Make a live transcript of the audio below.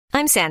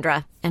I'm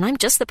Sandra, and I'm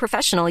just the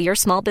professional your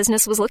small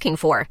business was looking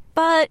for.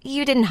 But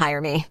you didn't hire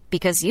me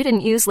because you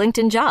didn't use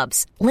LinkedIn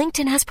Jobs.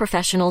 LinkedIn has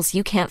professionals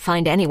you can't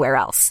find anywhere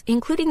else,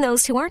 including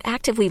those who aren't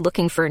actively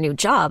looking for a new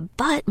job,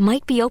 but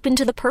might be open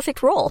to the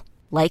perfect role,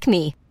 like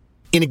me.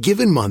 In a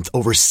given month,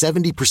 over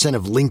 70%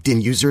 of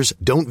LinkedIn users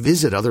don't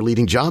visit other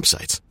leading job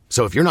sites.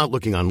 So if you're not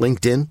looking on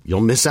LinkedIn,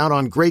 you'll miss out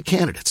on great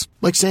candidates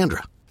like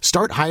Sandra.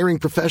 Start hiring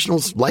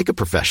professionals like a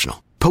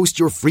professional. Post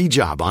your free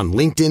job on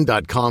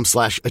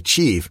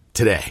linkedin.com/achieve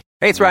today.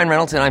 Hey, it's Ryan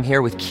Reynolds, and I'm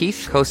here with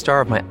Keith,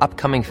 co-star of my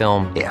upcoming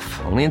film, If,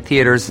 only in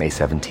theaters May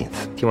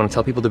 17th. Do you want to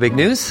tell people the big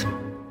news?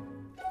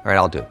 All right,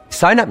 I'll do it.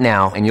 Sign up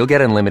now and you'll get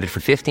unlimited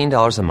for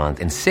 $15 a month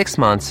and 6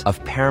 months of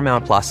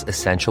Paramount Plus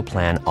Essential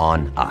Plan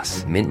on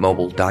us.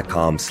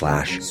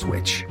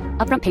 MintMobile.com/switch.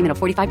 Upfront payment of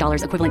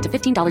 $45 equivalent to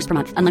 $15 per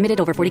month. Unlimited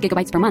over 40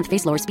 gigabytes per month.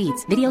 Face lower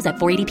speeds. Videos at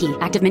 480p.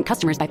 Active Mint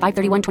customers by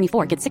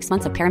 531.24 get 6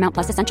 months of Paramount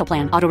Plus Essential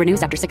Plan. Auto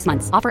renews after 6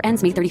 months. Offer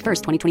ends May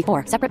 31st,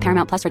 2024. Separate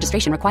Paramount Plus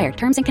registration required.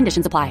 Terms and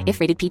conditions apply if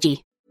rated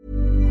PG.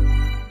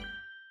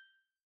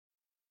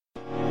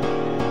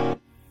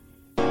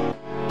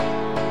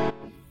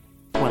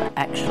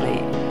 Actually,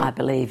 I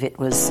believe it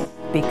was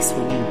big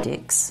swinging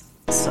dicks.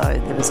 So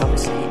there was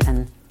obviously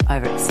an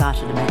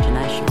overexcited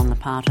imagination on the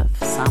part of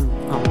some,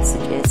 I would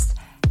suggest.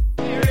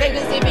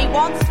 Because if he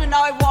wants to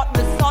know what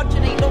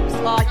misogyny looks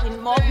like in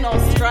modern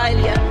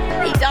Australia,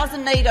 he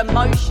doesn't need a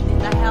motion in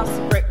the House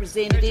of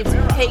Representatives.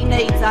 He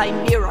needs a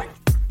mirror.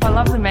 I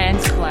love the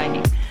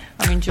mansplaining.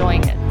 I'm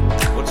enjoying it.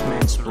 What's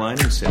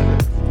mansplaining,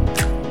 Senator?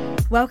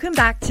 Welcome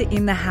back to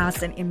In the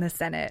House and in the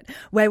Senate,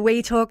 where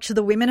we talk to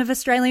the women of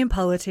Australian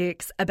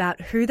politics about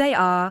who they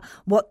are,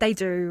 what they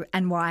do,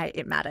 and why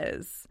it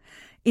matters.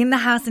 In the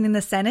House and in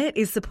the Senate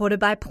is supported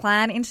by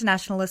Plan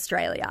International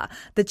Australia,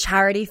 the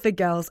charity for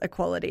girls'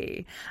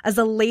 equality. As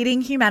a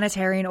leading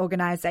humanitarian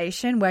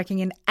organisation working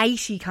in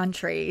 80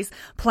 countries,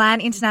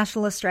 Plan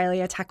International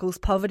Australia tackles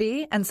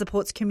poverty and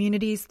supports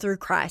communities through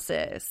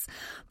crisis.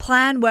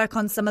 Plan work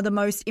on some of the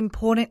most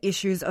important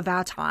issues of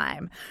our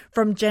time,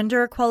 from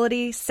gender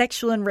equality,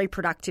 sexual and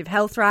reproductive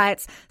health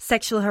rights,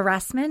 sexual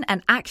harassment,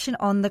 and action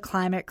on the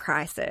climate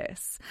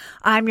crisis.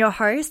 I'm your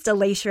host,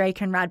 Alicia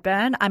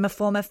Aiken-Radburn. I'm a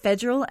former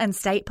federal and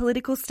state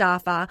political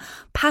staffer,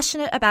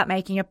 passionate about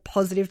making a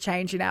positive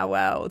change in our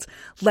world.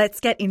 Let's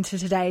get into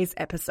today's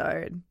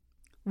episode.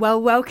 Well,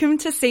 welcome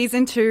to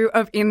season 2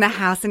 of In the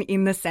House and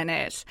in the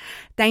Senate.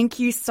 Thank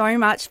you so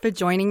much for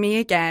joining me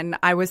again.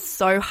 I was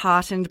so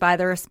heartened by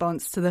the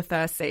response to the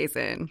first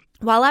season.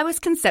 While I was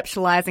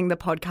conceptualizing the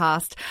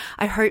podcast,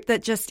 I hope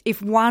that just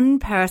if one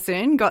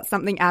person got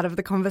something out of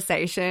the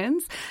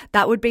conversations,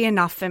 that would be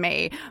enough for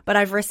me. But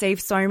I've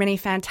received so many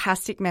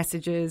fantastic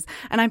messages,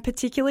 and I'm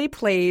particularly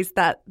pleased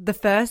that the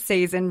first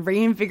season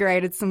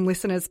reinvigorated some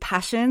listeners'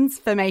 passions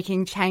for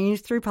making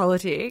change through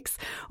politics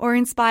or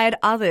inspired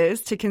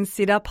others to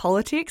consider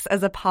politics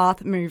as a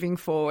path moving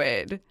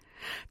forward.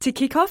 To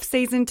kick off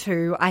season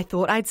 2, I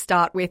thought I'd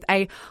start with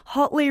a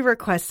hotly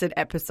requested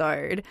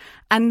episode,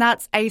 and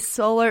that's a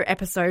solo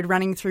episode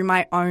running through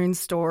my own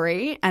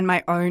story and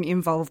my own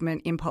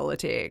involvement in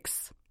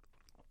politics.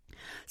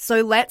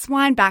 So let's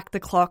wind back the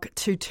clock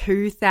to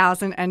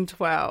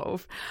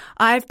 2012.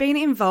 I've been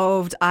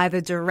involved either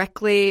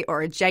directly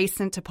or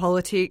adjacent to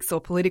politics or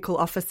political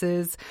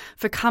offices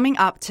for coming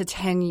up to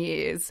 10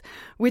 years,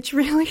 which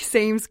really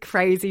seems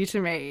crazy to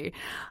me.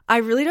 I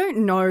really don't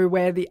know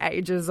where the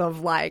ages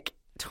of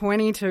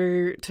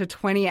 22 to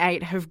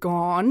 28 have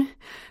gone.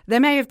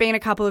 There may have been a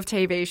couple of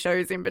TV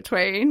shows in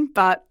between,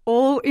 but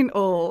all in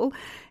all,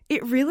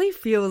 it really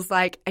feels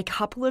like a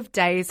couple of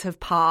days have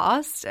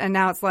passed and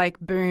now it's like,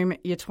 boom,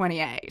 you're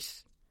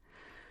 28.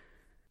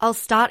 I'll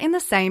start in the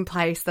same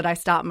place that I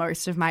start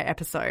most of my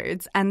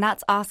episodes, and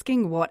that's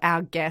asking what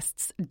our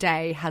guest's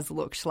day has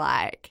looked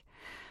like.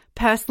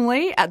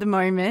 Personally, at the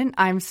moment,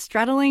 I'm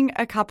straddling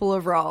a couple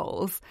of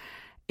roles.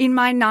 In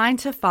my 9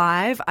 to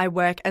 5, I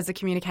work as a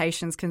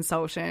communications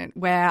consultant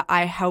where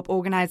I help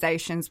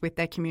organisations with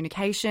their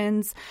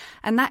communications,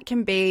 and that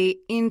can be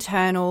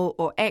internal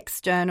or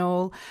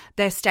external,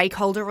 their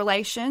stakeholder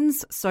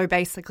relations. So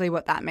basically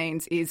what that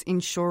means is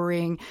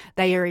ensuring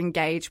they are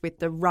engaged with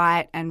the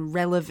right and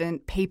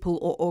relevant people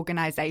or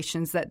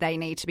organisations that they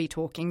need to be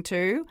talking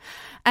to.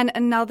 And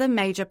another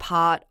major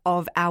part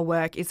of our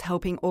work is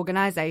helping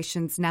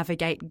organisations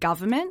navigate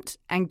government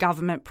and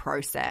government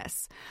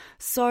process.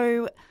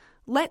 So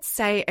let's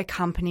say a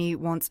company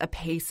wants a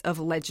piece of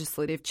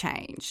legislative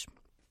change.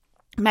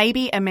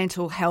 Maybe a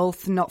mental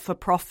health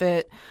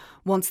not-for-profit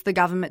wants the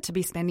government to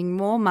be spending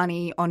more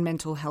money on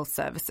mental health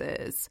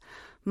services.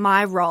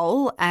 My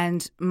role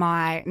and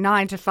my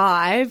 9 to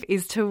 5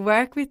 is to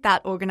work with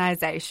that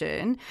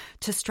organisation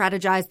to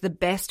strategise the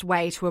best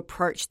way to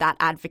approach that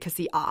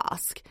advocacy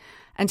ask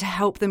and to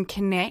help them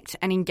connect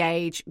and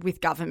engage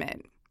with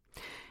government.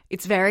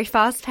 It's very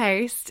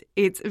fast-paced,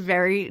 it's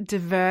very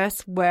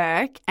diverse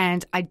work,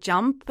 and I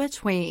jump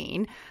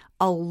between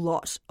a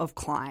lot of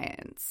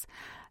clients.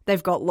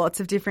 They've got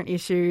lots of different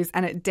issues,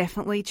 and it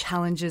definitely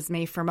challenges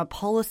me from a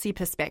policy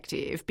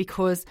perspective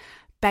because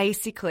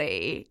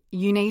basically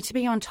you need to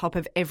be on top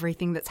of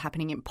everything that's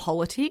happening in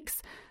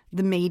politics,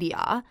 the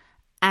media,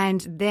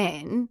 and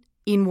then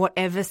in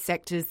whatever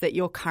sectors that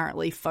you're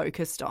currently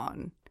focused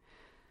on.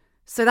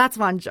 So that's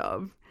one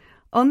job.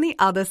 On the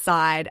other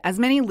side, as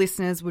many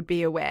listeners would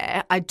be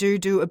aware, I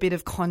do a bit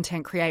of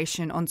content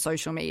creation on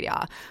social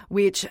media,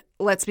 which,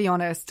 let's be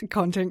honest,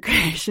 content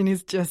creation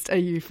is just a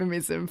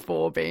euphemism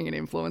for being an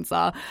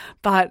influencer.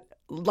 But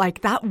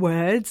like that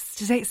word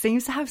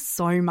seems to have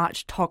so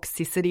much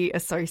toxicity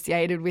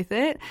associated with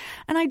it.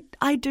 And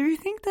I do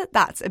think that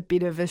that's a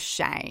bit of a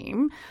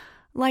shame.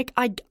 Like,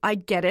 I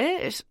get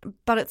it,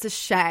 but it's a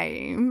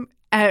shame.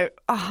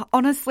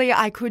 Honestly,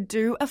 I could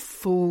do a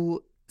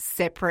full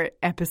separate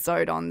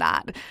episode on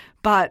that,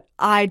 but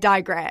I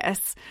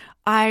digress.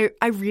 I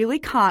really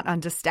can't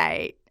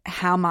understate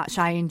how much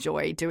I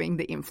enjoy doing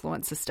the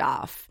influencer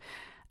stuff.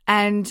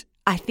 And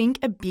I think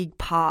a big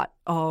part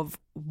of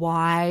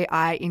why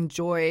I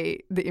enjoy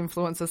the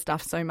influencer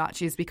stuff so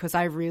much is because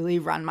I really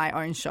run my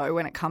own show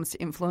when it comes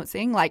to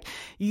influencing. Like,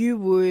 you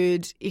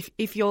would,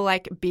 if you're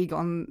like big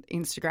on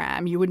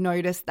Instagram, you would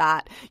notice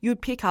that you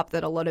would pick up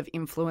that a lot of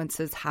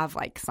influencers have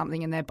like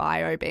something in their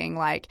bio being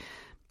like,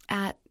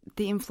 at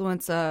the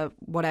influencer,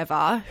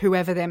 whatever,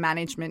 whoever their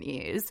management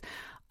is.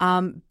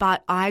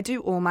 But I do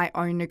all my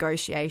own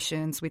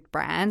negotiations with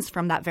brands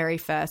from that very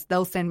first.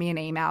 They'll send me an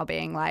email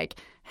being like,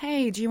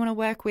 hey, do you want to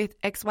work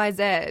with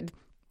XYZ?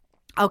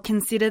 I'll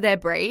consider their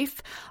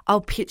brief.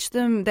 I'll pitch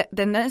them.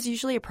 Then there's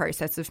usually a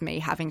process of me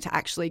having to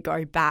actually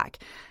go back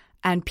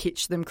and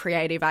pitch them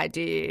creative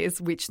ideas,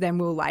 which then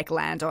will like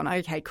land on,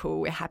 okay, cool,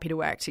 we're happy to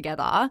work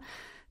together.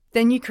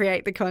 Then you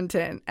create the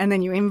content and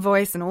then you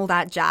invoice and all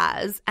that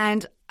jazz.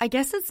 And I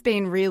guess it's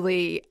been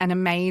really an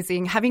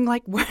amazing, having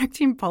like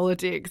worked in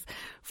politics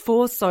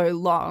for so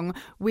long,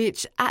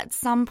 which at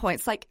some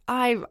points, like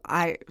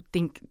I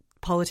think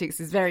politics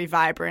is very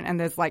vibrant and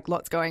there's like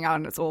lots going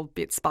on. It's all a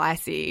bit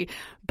spicy,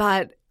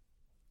 but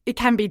it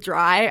can be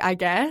dry, I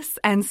guess.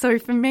 And so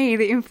for me,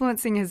 the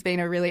influencing has been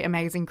a really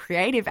amazing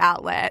creative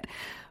outlet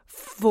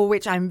for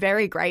which I'm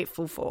very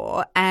grateful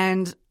for.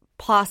 And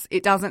plus,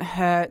 it doesn't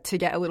hurt to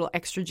get a little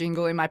extra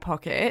jingle in my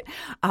pocket.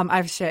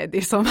 I've shared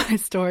this on my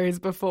stories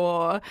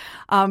before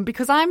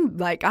because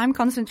I'm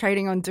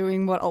concentrating on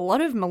doing what a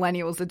lot of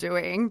millennials are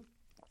doing.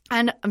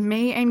 And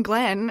me and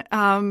Glenn,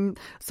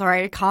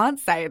 sorry, I can't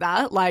say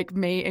that. Like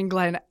me and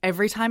Glenn,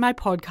 every time I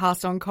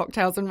podcast on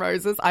Cocktails and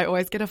Roses, I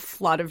always get a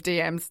flood of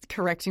DMs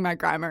correcting my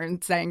grammar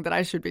and saying that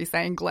I should be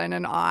saying Glenn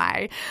and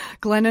I.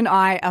 Glenn and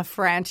I are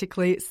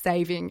frantically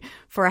saving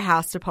for a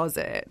house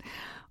deposit.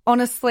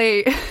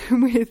 Honestly,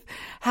 with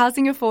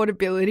housing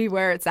affordability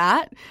where it's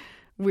at,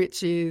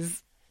 which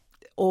is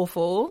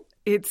awful,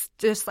 it's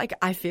just like,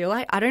 I feel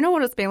like, I don't know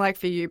what it's been like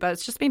for you, but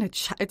it's just been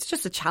it's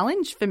just a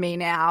challenge for me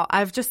now.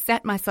 I've just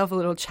set myself a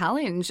little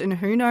challenge and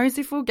who knows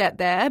if we'll get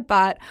there,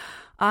 but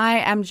I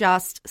am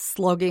just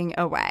slogging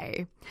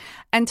away.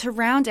 And to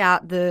round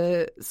out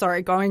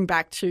going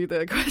back to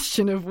the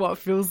question of what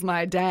fills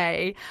my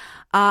day,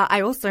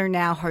 I also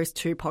now host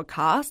 2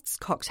 podcasts,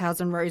 Cocktails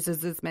and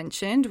Roses as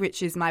mentioned,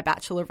 which is my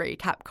Bachelor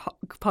Recap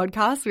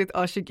podcast with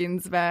Osher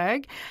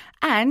Ginsberg,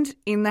 and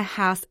In the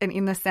House and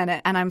in the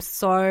Senate. And I'm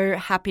so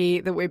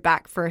happy that we're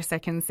back for a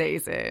second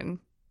season.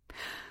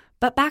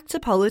 But back to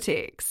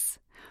politics.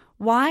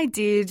 Why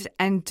did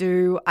and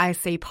do I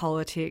see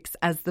politics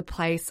as the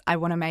place I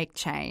want to make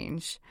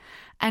change?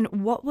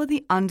 And what were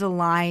the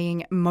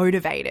underlying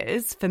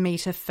motivators for me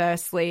to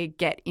firstly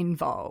get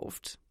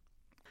involved?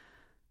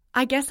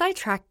 I guess I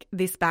track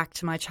this back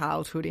to my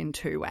childhood in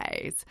 2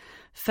 ways.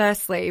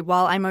 Firstly,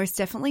 while I most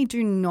definitely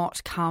do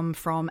not come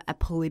from a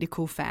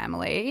political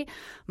family,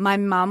 my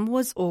mum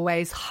was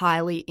always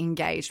highly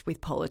engaged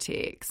with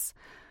politics.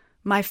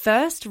 My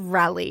first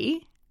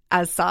rally,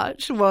 as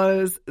such,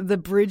 was the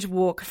Bridge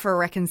Walk for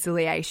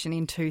Reconciliation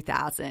in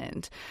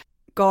 2000.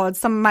 God,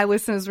 some of my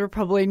listeners were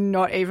probably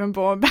not even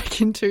born back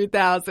in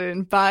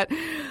 2000, but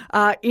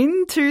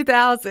in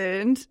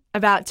 2000,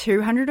 about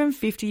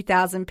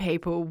 250,000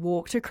 people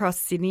walked across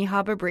Sydney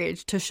Harbour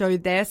Bridge to show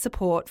their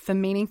support for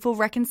meaningful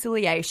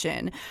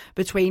reconciliation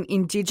between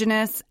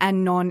Indigenous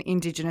and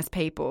non-Indigenous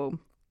people.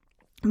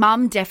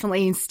 Mum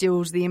definitely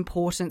instilled the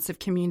importance of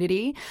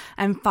community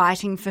and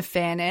fighting for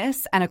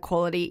fairness and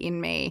equality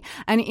in me.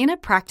 And in a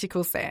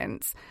practical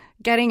sense,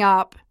 getting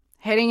up,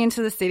 heading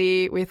into the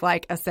city with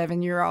like a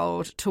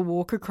 7-year-old to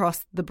walk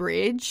across the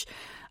bridge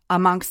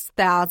amongst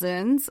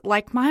thousands,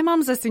 like my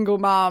mum's a single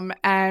mum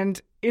and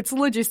it's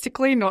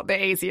logistically not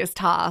the easiest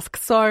task.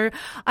 So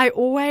I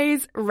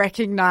always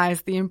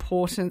recognise the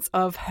importance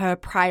of her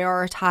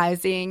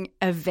prioritising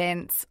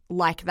events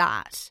like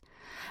that.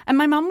 And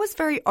my mum was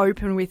very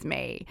open with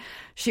me.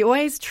 She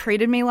always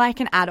treated me like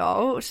an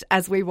adult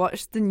as we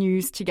watched the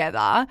news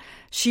together.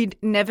 She'd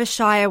never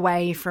shy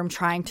away from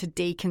trying to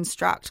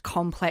deconstruct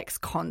complex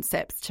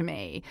concepts to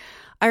me.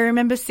 I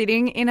remember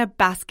sitting in a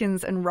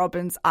Baskins and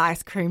Robbins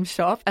ice cream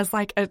shop as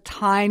like a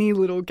tiny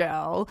little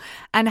girl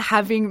and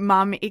having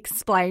Mum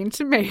explain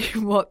to me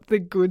what the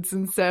goods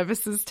and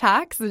services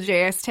tax, the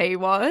GST,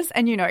 was.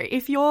 And, you know,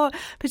 if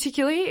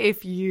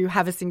you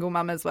have a single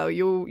mum as well,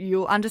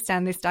 you'll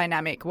understand this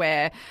dynamic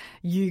where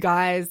you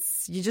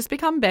just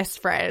become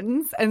best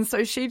friends. And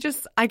so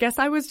I guess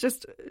I was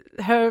just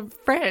her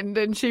friend,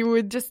 and she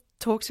would just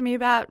talk to me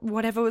about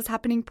whatever was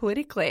happening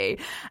politically.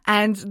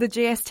 And the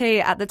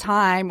GST at the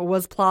time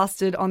was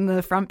plastered on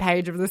the front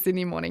page of the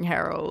Sydney Morning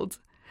Herald.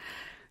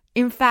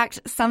 In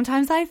fact,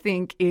 sometimes I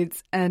think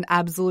it's an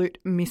absolute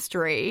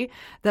mystery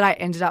that I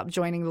ended up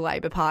joining the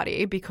Labor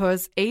Party,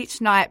 because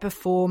each night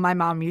before my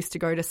mum used to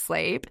go to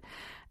sleep,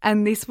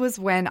 and this was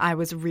when I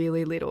was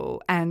really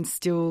little and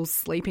still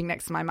sleeping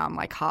next to my mum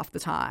like half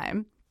the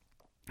time,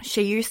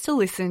 she used to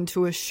listen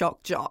to a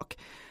shock jock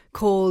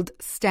called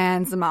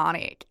Stan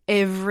Zemanek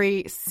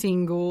every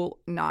single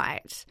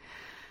night.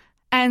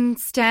 And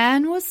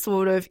Stan was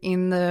sort of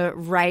in the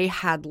Ray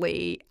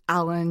Hadley,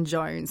 Alan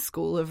Jones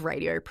school of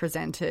radio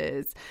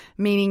presenters,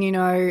 meaning, you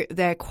know,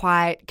 they're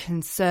quite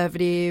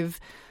conservative.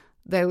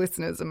 Their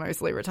listeners are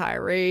mostly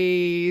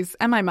retirees,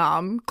 and my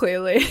mum,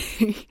 clearly.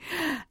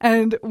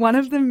 And one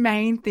of the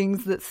main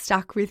things that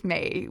stuck with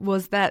me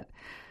was that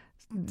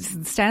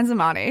Stan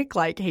Zemanek,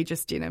 like, he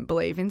just didn't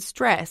believe in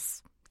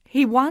stress.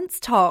 He once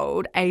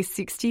told a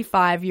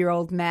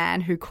 65-year-old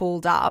man who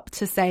called up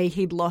to say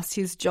he'd lost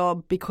his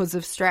job because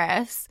of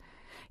stress,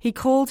 he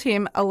called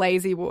him a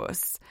lazy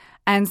wuss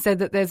and said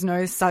that there's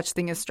no such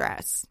thing as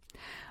stress.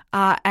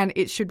 And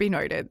it should be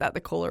noted that the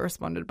caller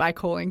responded by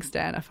calling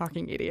Stan a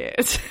fucking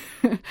idiot.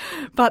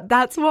 But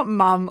that's what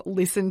Mum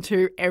listened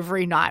to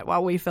every night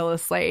while we fell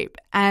asleep.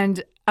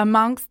 And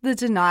amongst the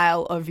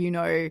denial of, you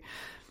know,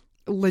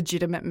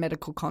 legitimate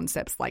medical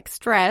concepts like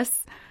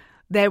stress,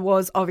 there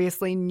was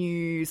obviously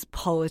news,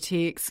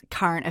 politics,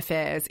 current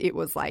affairs. It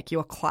was like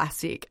your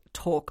classic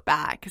talk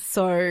back.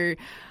 So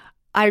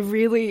I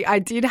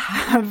did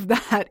have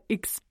that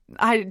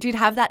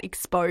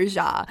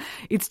exposure.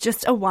 It's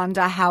just a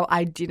wonder how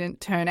I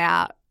didn't turn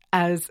out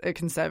as a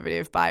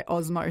conservative by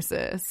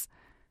osmosis.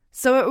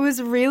 So it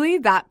was really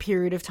that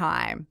period of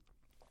time,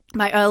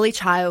 my early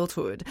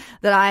childhood,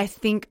 that I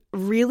think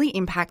really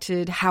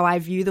impacted how I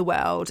view the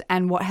world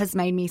and what has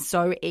made me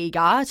so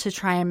eager to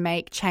try and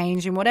make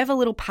change in whatever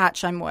little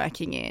patch I'm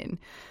working in.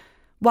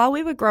 While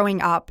we were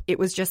growing up, it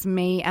was just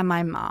me and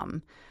my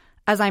mum.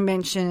 As I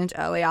mentioned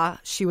earlier,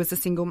 she was a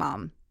single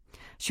mum.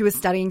 She was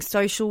studying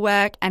social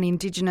work and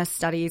Indigenous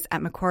studies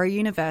at Macquarie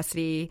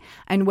University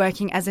and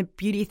working as a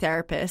beauty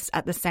therapist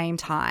at the same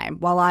time,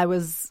 while I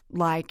was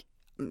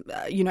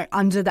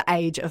under the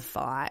age of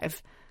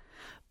 5.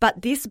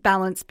 But this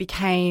balance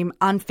became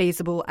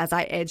unfeasible as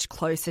I edged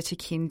closer to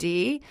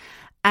kindy.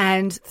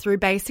 And through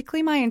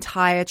basically my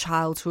entire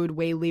childhood,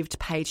 we lived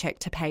paycheck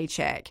to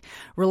paycheck,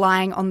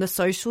 relying on the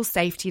social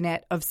safety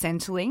net of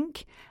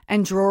Centrelink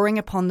and drawing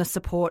upon the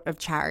support of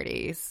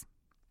charities.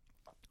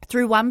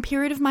 Through one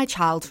period of my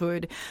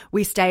childhood,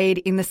 we stayed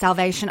in the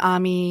Salvation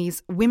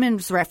Army's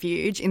Women's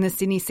Refuge in the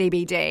Sydney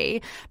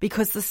CBD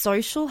because the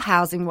social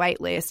housing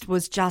wait list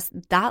was just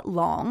that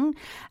long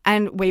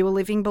and we were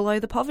living below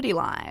the poverty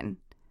line.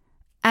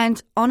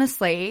 And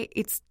honestly,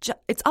 it's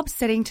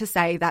upsetting to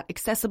say that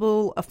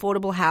accessible,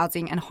 affordable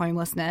housing and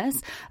homelessness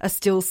are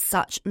still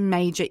such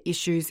major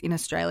issues in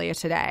Australia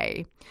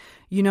today.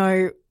 You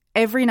know,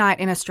 every night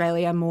in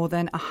Australia, more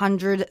than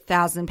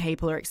 100,000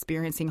 people are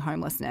experiencing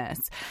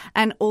homelessness.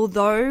 And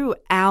although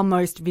our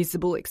most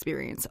visible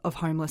experience of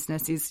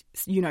homelessness is,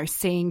 you know,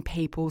 seeing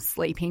people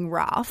sleeping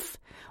rough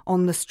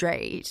on the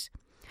street,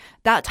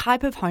 that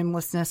type of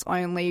homelessness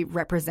only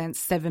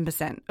represents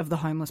 7% of the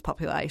homeless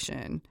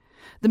population.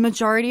 The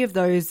majority of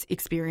those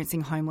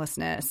experiencing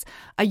homelessness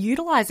are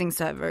utilising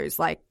servos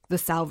like the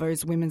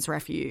Salvo's Women's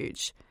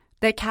Refuge.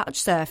 They're couch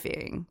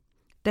surfing.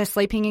 They're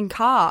sleeping in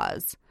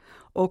cars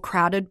or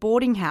crowded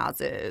boarding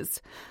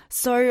houses.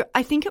 So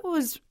I think it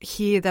was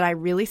here that I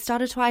really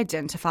started to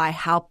identify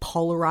how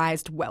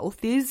polarised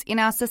wealth is in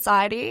our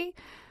society.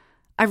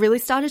 I really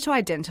started to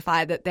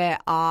identify that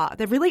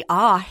there really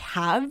are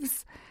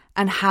haves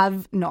and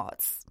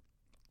have-nots,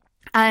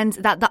 and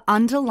that the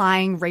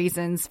underlying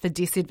reasons for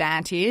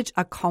disadvantage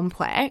are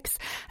complex.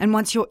 And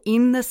once you're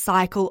in the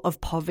cycle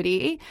of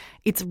poverty,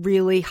 it's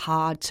really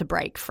hard to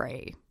break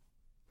free.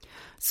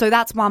 So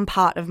that's one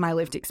part of my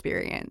lived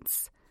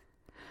experience.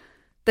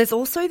 There's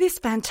also this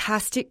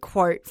fantastic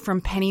quote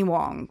from Penny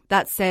Wong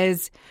that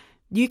says,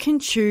 "You can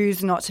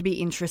choose not to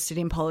be interested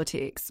in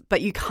politics,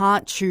 but you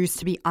can't choose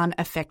to be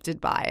unaffected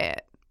by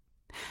it."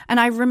 And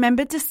I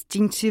remember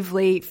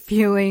distinctively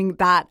feeling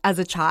that as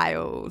a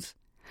child.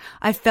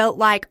 I felt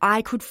like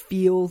I could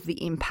feel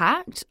the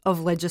impact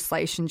of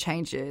legislation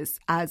changes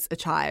as a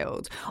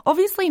child.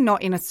 Obviously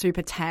not in a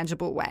super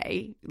tangible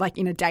way, like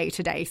in a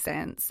day-to-day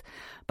sense.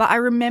 But I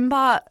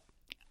remember,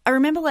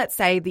 let's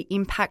say, the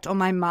impact on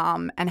my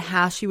mum and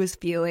how she was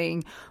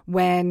feeling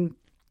when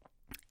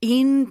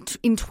in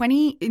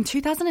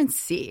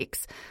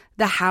 2006,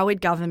 the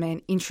Howard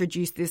government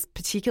introduced this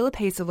particular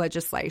piece of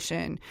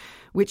legislation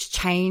which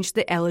changed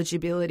the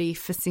eligibility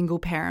for single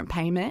parent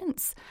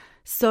payments.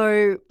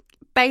 So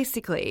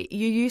basically,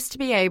 you used to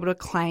be able to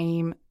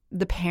claim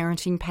the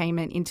parenting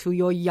payment until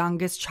your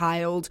youngest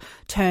child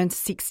turned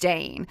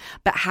 16,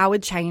 but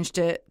Howard changed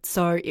it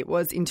so it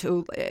was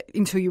until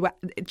you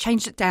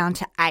changed it down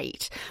to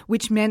 8,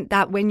 which meant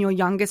that when your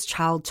youngest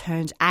child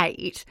turned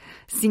 8,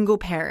 single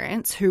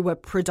parents who were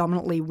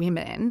predominantly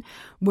women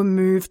were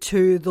moved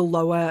to the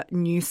lower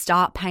New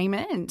Start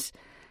payment.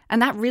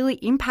 And that really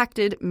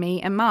impacted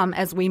me and Mum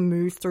as we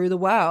moved through the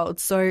world.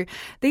 So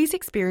these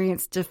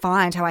experiences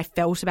defined how I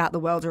felt about the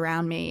world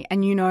around me.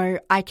 And, you know,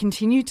 I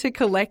continued to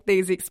collect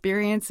these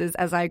experiences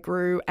as I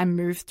grew and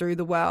moved through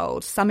the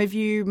world. Some of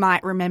you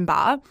might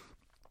remember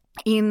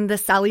in the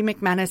Sally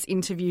McManus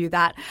interview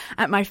that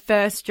at my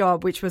first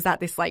job, which was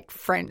at this like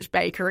French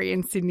bakery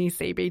in Sydney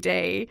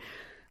CBD,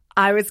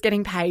 I was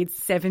getting paid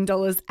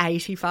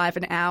 $7.85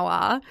 an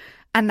hour.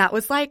 And that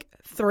was like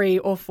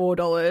 $3 or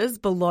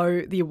 $4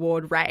 below the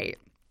award rate,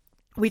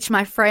 which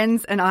my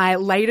friends and I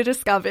later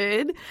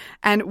discovered.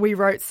 And we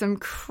wrote some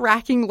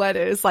cracking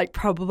letters, like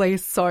probably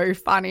so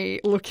funny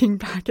looking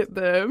back at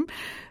them.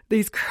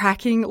 These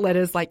cracking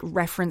letters like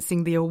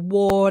referencing the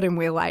award, and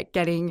we're like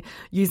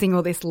using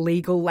all this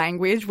legal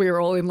language. We were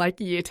all in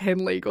like year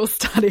 10 legal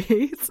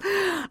studies.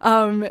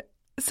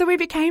 So we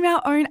became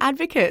our own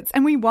advocates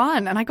and we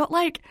won. And I got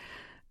like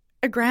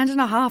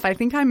 $1,500. I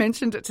think I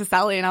mentioned it to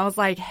Sally and I was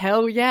like,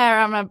 hell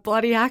yeah, I'm a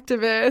bloody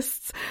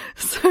activist.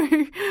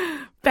 So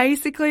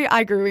basically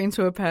I grew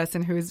into a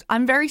person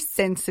I'm very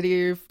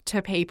sensitive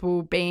to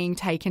people being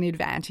taken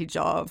advantage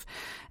of.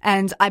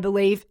 And I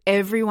believe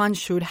everyone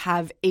should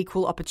have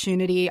equal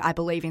opportunity. I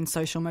believe in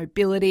social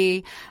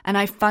mobility. And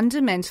I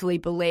fundamentally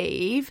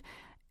believe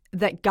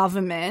that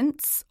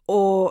governments,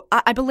 or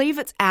I believe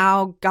it's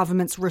our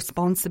government's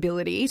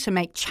responsibility to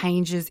make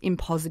changes in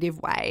positive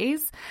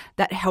ways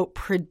that help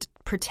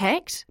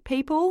protect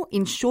people,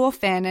 ensure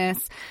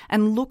fairness,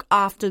 and look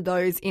after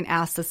those in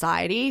our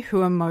society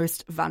who are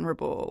most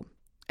vulnerable.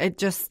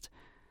 It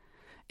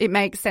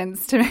makes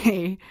sense to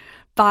me.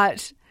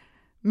 But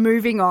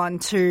moving on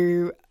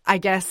to, I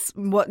guess,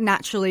 what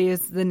naturally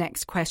is the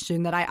next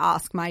question that I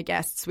ask my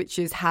guests, which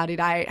is how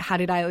did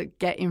I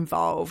get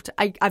involved?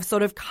 I've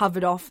sort of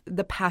covered off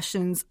the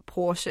passions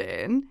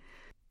portion.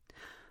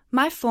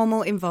 My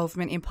formal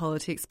involvement in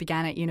politics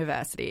began at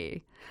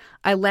university.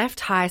 I left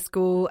high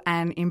school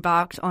and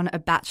embarked on a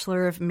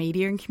Bachelor of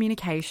Media and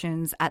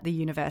Communications at the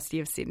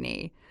University of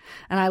Sydney,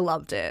 and I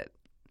loved it.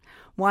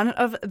 One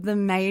of the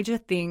major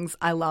things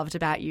I loved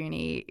about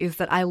uni is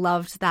that I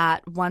loved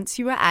that once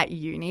you were at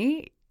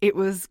uni, it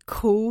was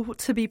cool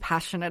to be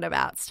passionate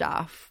about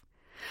stuff.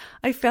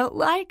 I felt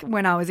like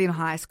when I was in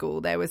high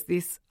school, there was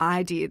this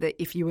idea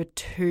that if you were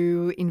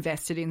too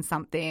invested in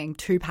something,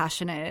 too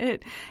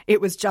passionate,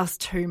 it was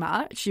just too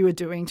much. You were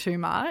doing too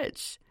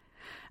much.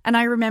 And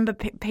I remember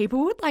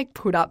people would like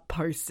put up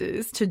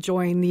posters to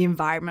join the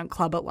environment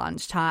club at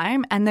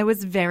lunchtime. And there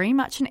was very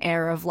much an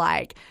air of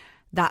like,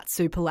 that's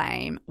super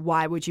lame.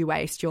 Why would you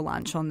waste your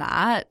lunch on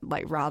that?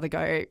 Like rather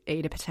go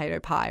eat a potato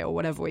pie or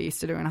whatever we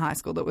used to do in high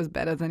school that was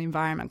better than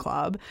environment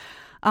club.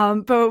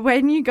 But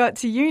when you got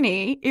to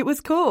uni, it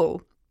was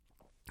cool.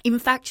 In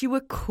fact, you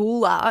were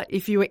cooler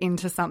if you were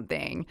into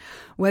something,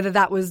 whether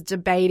that was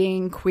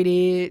debating,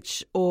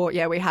 Quidditch, or,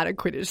 yeah, we had a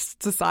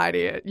Quidditch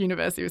society at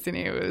University of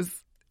Sydney. It was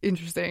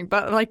interesting,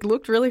 but like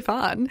looked really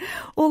fun.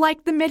 Or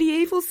like the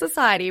medieval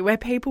society where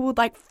people would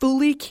like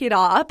fully kit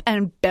up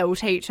and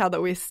belt each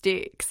other with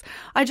sticks.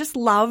 I just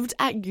loved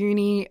at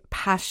uni,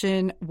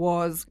 passion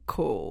was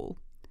cool.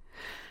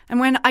 And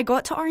when I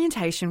got to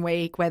orientation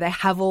week, where they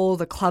have all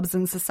the clubs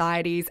and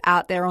societies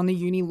out there on the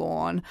uni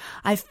lawn,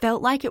 I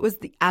felt like it was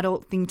the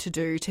adult thing to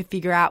do to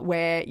figure out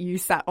where you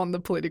sat on the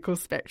political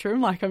spectrum.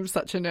 Like, I'm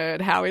such a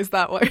nerd. How is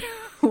that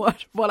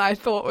what I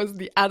thought was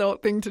the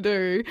adult thing to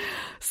do?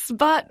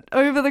 But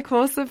over the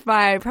course of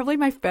probably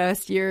my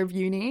first year of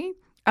uni,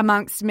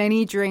 amongst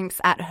many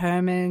drinks at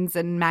Herman's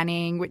and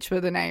Manning, which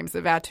were the names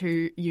of our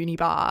two uni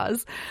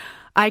bars,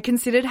 I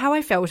considered how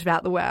I felt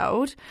about the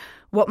world,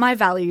 what my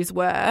values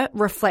were,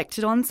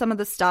 reflected on some of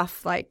the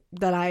stuff like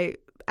that I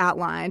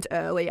outlined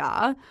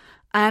earlier,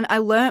 and I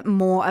learnt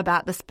more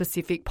about the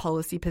specific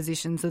policy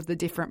positions of the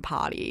different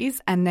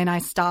parties, and then I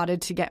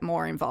started to get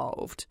more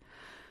involved.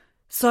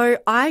 So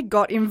I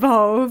got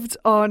involved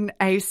on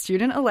a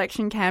student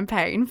election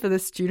campaign for the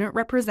Student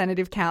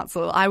Representative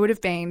Council. This would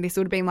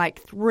have been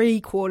like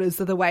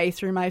 3/4 of the way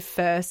through my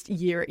first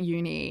year at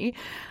uni.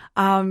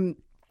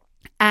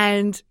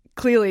 And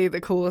clearly the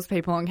coolest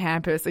people on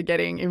campus are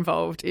getting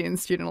involved in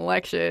student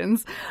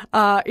elections.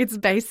 It's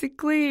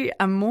basically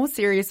a more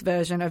serious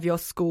version of your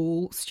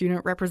school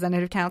Student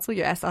Representative Council,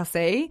 your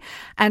SRC,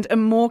 and a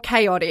more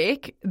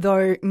chaotic,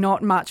 though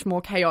not much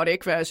more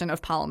chaotic version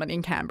of Parliament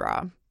in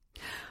Canberra.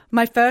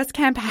 My first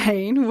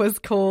campaign was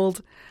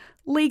called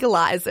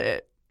Legalise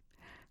It.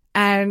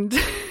 And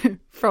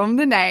from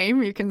the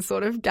name, you can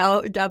sort of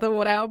gather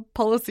what our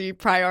policy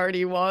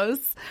priority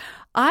was.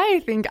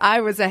 I think I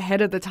was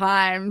ahead of the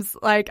times.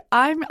 Like,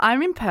 I'm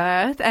in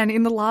Perth, and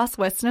in the last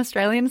Western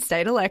Australian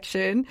state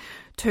election,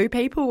 2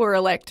 people were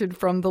elected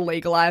from the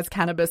legalised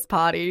cannabis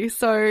party.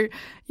 So,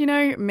 you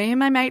know, me and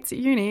my mates at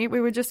uni, we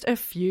were just a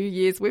few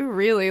years, we were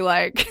really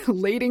like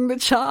leading the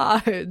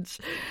charge.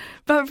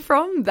 But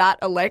from that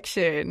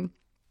election,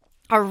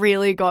 I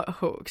really got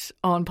hooked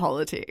on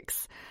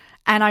politics,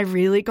 and I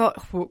really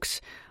got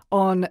hooked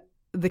on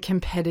the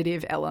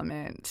competitive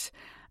element.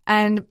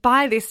 And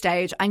by this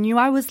stage, I knew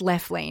I was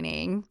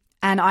left-leaning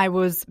and I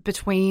was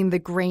between the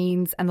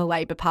Greens and the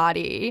Labor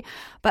Party,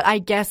 but I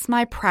guess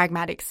my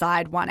pragmatic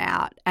side won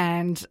out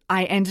and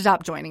I ended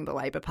up joining the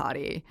Labor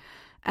Party.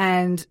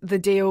 And the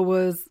deal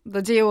was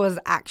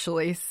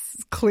actually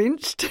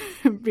clinched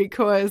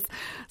because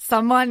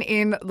someone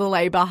in the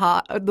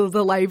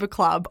Labor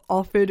Club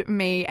offered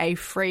me a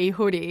free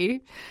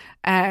hoodie.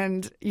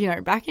 And, you know,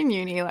 back in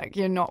uni, like,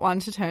 you're not one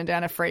to turn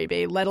down a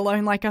freebie, let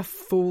alone like a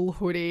full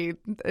hoodie.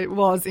 It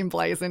was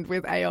emblazoned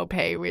with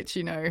ALP, which,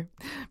 you know,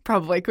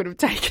 probably could have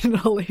taken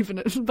it or leaving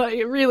it, but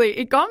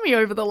it got me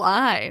over the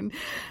line.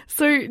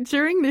 So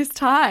during this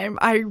time,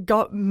 I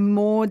got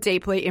more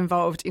deeply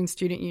involved in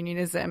student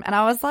unionism, and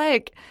I was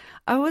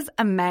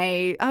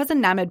amazed. I was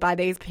enamored by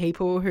these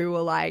people who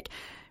were like,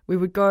 we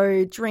would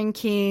go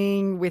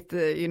drinking with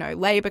the, you know,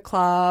 Labor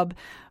Club,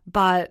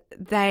 but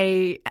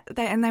they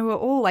were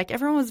all like,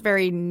 everyone was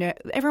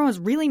everyone was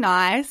really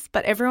nice,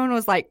 but everyone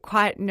was like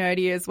quite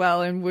nerdy as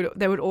well, and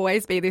there would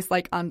always be this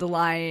like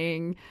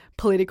underlying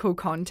political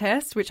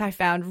contest, which I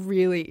found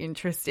really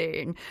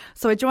interesting.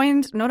 So I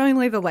joined not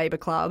only the Labor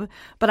Club,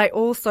 but I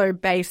also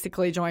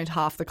basically joined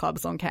half the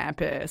clubs on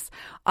campus.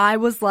 I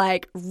was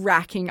like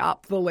racking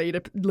up the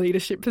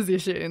leadership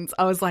positions.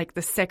 I was like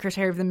the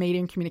secretary of the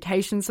Media and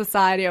Communications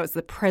Society. I was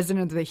the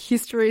president of the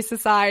History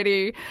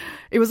Society.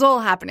 It was all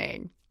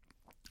happening.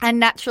 And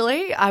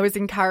naturally, I was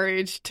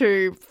encouraged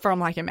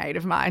from like a mate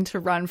of mine, to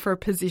run for a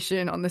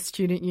position on the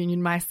student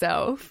union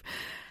myself.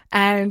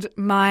 And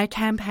my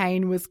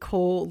campaign was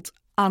called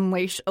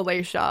Unleash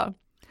Alicia.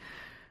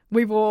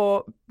 We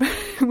wore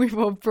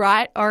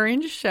bright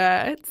orange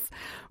shirts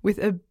with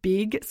a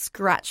big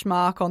scratch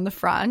mark on the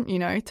front. You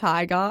know,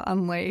 Tiger,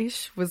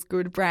 Unleash was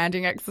good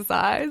branding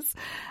exercise.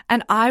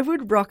 And I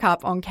would rock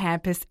up on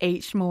campus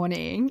each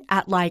morning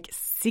at like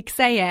 6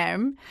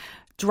 a.m.,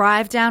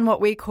 drive down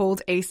what we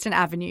called Eastern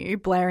Avenue,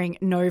 blaring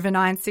Nova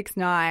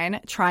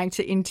 969, trying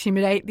to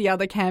intimidate the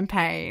other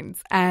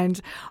campaigns. And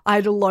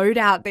I'd load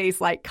out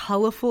these like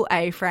colourful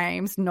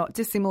A-frames, not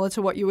dissimilar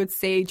to what you would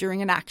see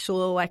during an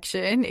actual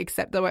election,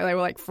 except that they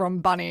were like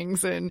from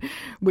Bunnings, and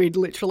we'd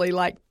literally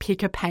like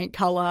pick a paint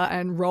colour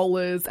and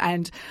rollers.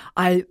 And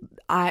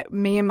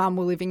me and Mum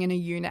were living in a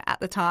unit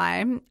at the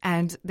time,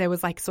 and there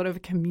was like sort of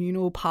a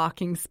communal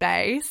parking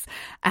space.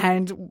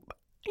 And,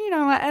 you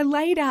know, I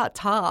laid out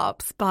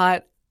tarps,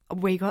 but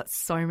we got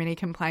so many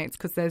complaints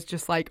because there's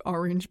just like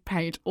orange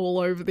paint all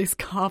over this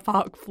car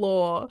park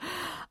floor.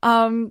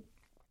 So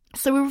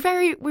we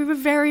were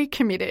very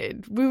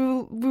committed. We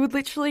would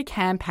literally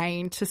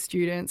campaign to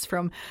students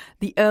from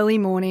the early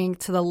morning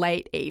to the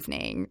late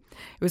evening.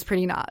 It was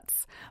pretty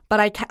nuts. But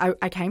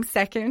I came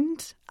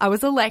second. I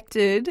was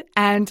elected,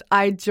 and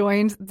I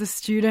joined the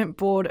Student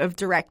Board of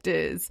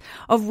Directors,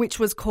 of which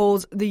was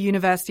called the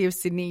University of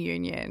Sydney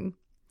Union.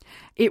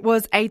 It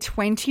was a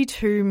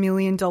 $22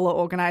 million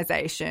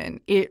organisation.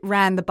 It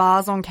ran the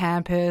bars on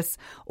campus,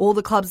 all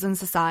the clubs and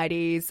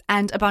societies,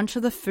 and a bunch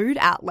of the food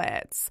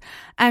outlets.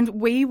 And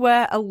we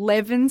were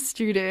 11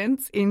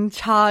 students in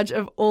charge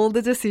of all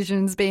the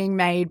decisions being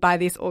made by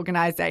this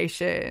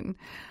organisation.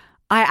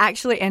 I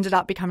actually ended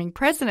up becoming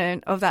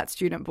president of that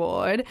student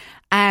board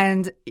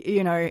and,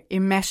 you know,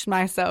 enmeshed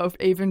myself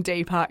even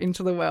deeper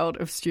into the world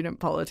of student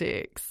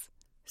politics.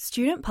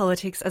 Student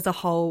politics as a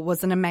whole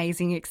was an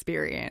amazing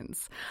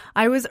experience.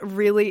 I was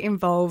really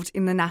involved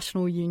in the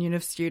National Union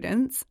of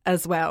Students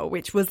as well,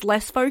 which was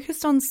less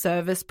focused on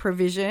service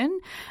provision,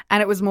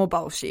 and it was more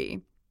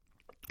bolshy.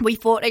 We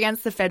fought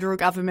against the federal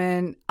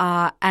government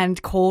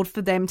and called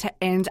for them to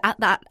end at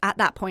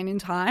that point in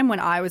time when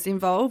I was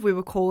involved. We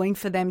were calling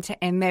for them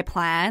to end their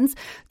plans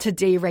to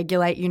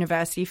deregulate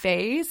university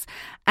fees.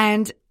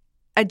 And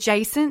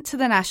adjacent to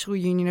the National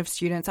Union of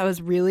Students, I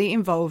was really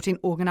involved in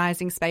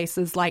organising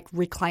spaces like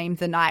Reclaim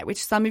the Night,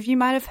 which some of you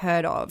might have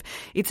heard of.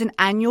 It's an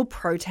annual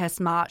protest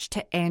march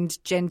to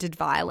end gendered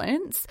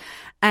violence.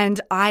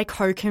 And I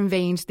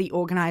co-convened the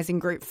organising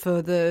group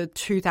for the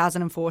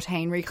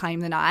 2014 Reclaim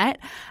the Night.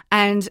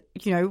 And,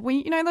 you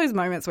know those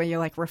moments where you're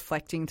like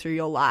reflecting through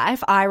your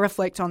life? I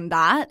reflect on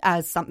that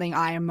as something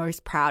I am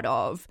most proud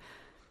of.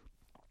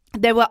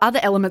 There were other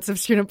elements of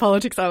student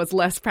politics I was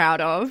less proud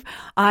of.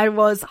 I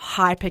was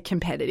hyper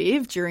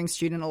competitive during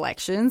student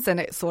elections, and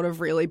it sort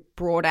of really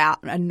brought out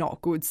a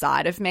not good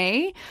side of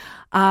me.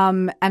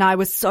 And I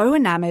was so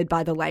enamoured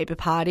by the Labor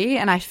Party,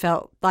 and I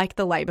felt like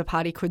the Labor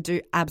Party could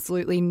do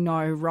absolutely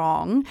no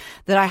wrong,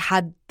 that I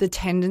had the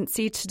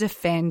tendency to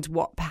defend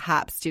what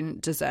perhaps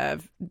didn't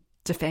deserve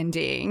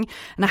defending,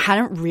 and I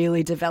hadn't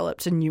really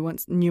developed a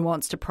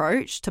nuanced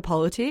approach to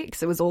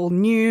politics. It was all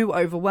new,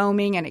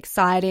 overwhelming and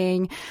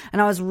exciting,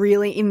 and I was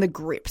really in the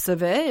grips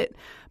of it.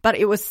 But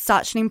it was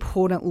such an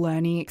important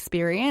learning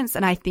experience,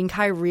 and I think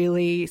I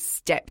really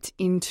stepped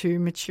into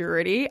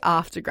maturity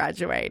after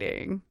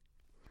graduating.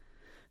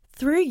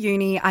 Through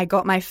uni, I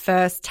got my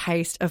first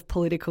taste of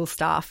political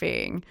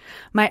staffing,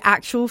 my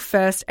actual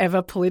first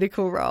ever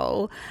political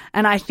role.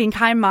 And I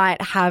think I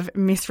might have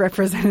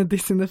misrepresented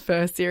this in the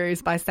first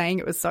series by saying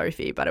it was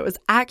Sophie, but it was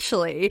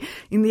actually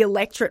in the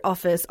electorate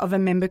office of a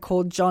member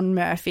called John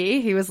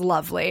Murphy. He was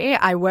lovely.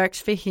 I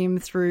worked for him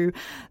through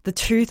the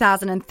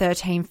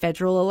 2013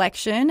 federal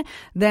election.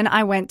 Then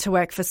I went to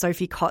work for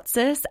Sophie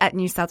Kotsis at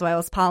New South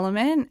Wales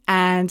Parliament,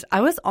 and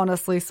I was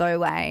honestly so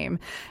lame.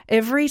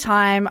 Every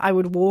time I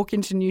would walk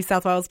into New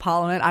South Wales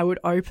Parliament, I would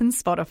open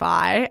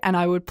Spotify and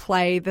I would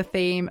play the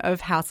theme of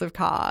House of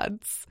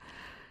Cards.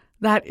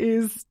 That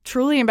is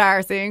truly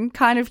embarrassing,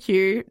 kind of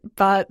cute,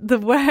 but the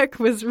work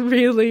was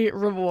really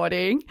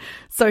rewarding.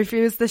 Sophie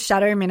was the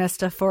shadow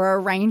minister for a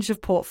range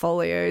of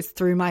portfolios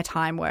through my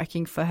time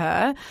working for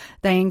her.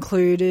 They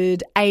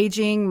included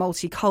ageing,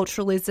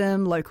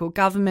 multiculturalism, local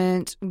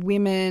government,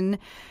 women.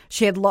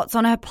 She had lots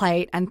on her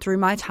plate, and through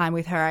my time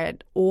with her, I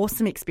had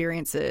awesome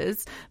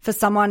experiences. For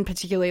someone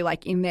particularly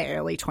like in their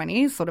early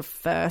 20s, sort of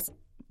first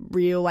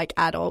real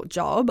adult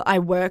job, I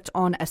worked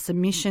on a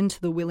submission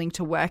to the Willing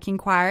to Work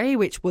inquiry,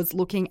 which was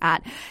looking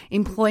at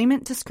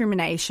employment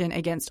discrimination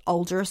against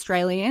older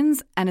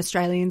Australians and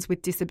Australians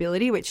with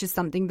disability, which is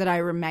something that I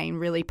remain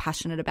really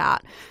passionate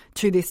about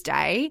to this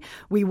day.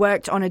 We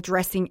worked on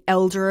addressing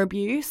elder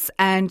abuse,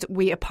 and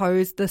we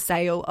opposed the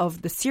sale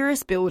of the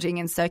Cirrus building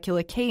in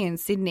Circular Quay in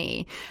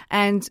Sydney.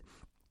 And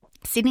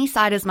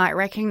Sydney-siders might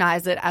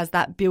recognise it as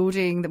that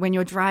building that when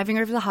you're driving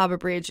over the Harbour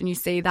Bridge and you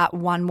see that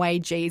one-way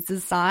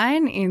Jesus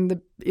sign in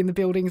the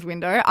building's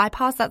window. I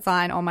passed that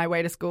sign on my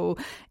way to school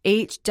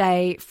each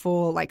day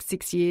for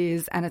 6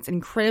 years, and it's an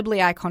incredibly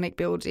iconic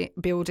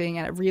building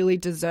and it really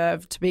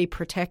deserved to be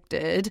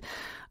protected.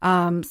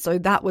 So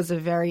that was a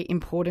very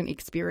important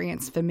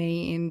experience for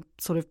me in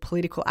sort of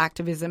political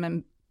activism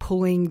and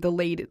pulling the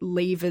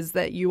levers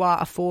that you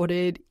are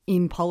afforded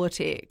in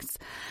politics.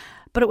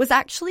 But it was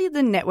actually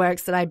the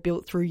networks that I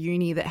built through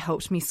uni that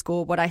helped me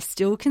score what I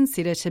still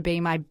consider to be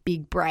my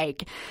big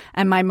break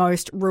and my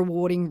most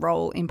rewarding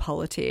role in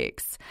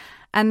politics.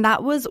 And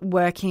that was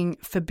working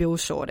for Bill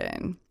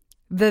Shorten,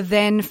 the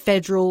then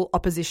federal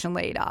opposition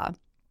leader.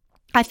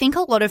 I think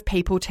a lot of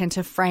people tend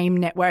to frame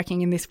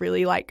networking in this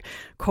really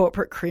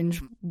corporate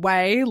cringe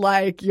way,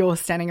 like you're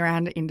standing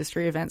around at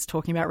industry events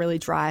talking about really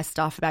dry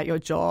stuff about your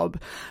job.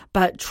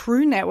 But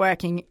true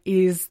networking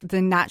is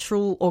the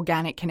natural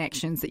organic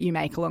connections that you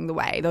make along the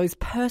way, those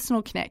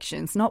personal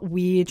connections, not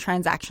weird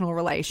transactional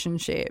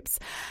relationships.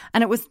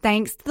 And it was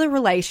thanks to the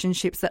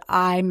relationships that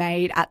I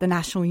made at the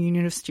National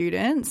Union of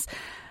Students.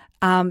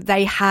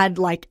 They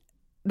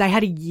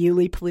had a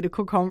yearly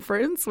political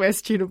conference where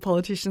student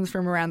politicians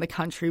from around the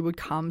country would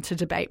come to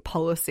debate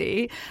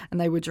policy,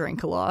 and they would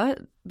drink a lot,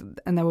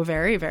 and they were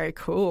very, very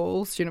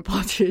cool student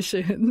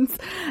politicians.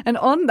 And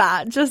on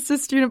that, just a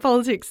student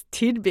politics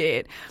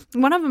tidbit,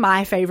 one of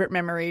my favourite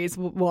memories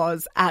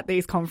was at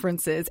these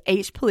conferences,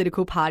 each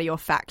political party or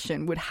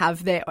faction would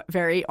have their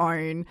very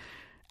own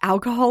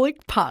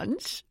alcoholic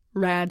punch.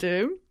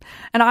 Random.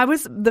 And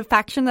the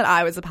faction that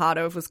I was a part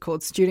of was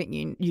called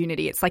Student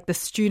Unity. It's like the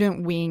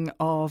student wing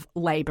of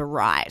Labor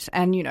Right.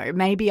 And,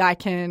 maybe I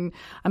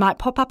might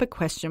pop up a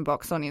question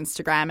box on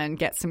Instagram and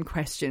get some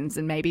questions,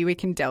 and maybe we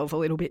can delve a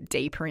little bit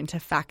deeper into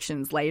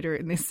factions later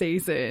in this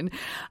season.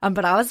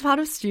 But I was part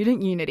of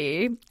Student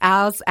Unity.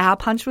 Our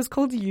punch was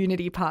called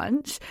Unity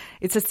Punch.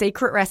 It's a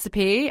secret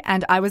recipe,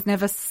 and I was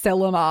never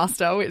cellar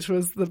master, which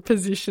was the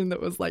position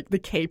that was the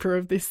keeper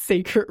of this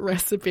secret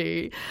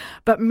recipe.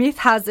 But myth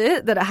has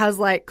it that it has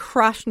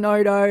crushed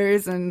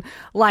no-dos and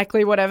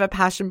likely whatever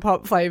passion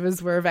pop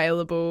flavours were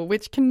available,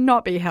 which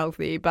cannot be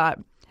healthy, but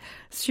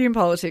student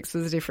politics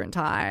was a different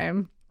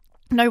time.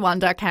 No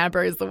wonder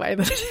Canberra is the way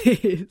that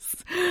it is.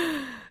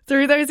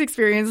 Through those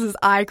experiences,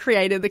 I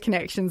created the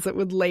connections that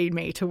would lead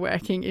me to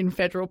working in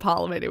federal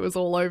parliament. It was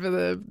all over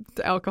the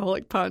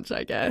alcoholic punch,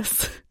 I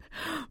guess.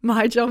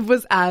 My job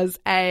was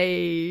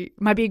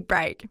my big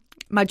break.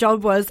 My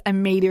job was a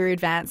media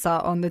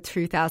advancer on the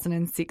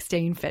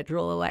 2016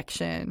 federal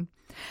election.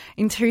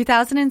 In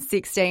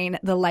 2016,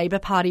 the Labor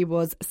Party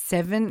was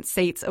 7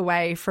 seats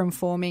away from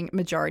forming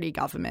majority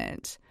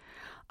government.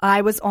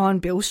 I was on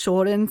Bill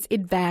Shorten's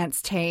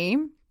advance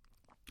team,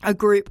 a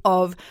group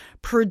of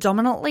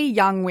predominantly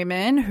young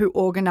women who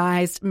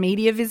organised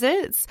media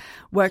visits,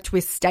 worked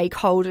with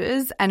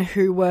stakeholders, and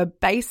who were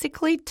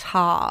basically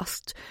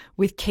tasked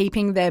with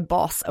keeping their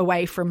boss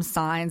away from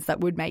signs that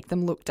would make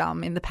them look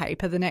dumb in the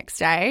paper the next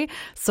day.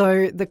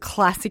 So the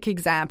classic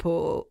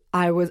example,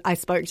 I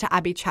spoke to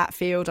Abby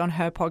Chatfield on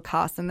her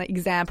podcast, and the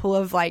example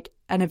of an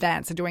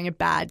advancer doing a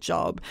bad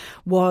job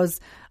was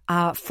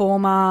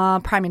former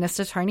Prime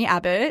Minister Tony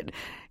Abbott.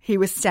 He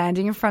was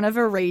standing in front of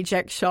a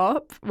reject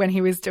shop when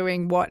he was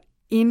doing what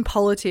in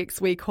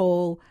politics we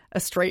call a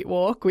street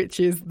walk, which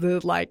is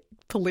the like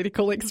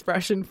political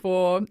expression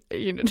for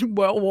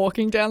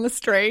walking down the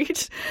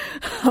street.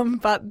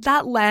 But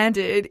that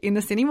landed in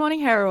the Sydney Morning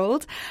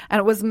Herald, and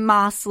it was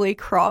masterly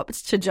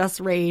cropped to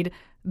just read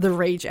The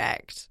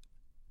Reject.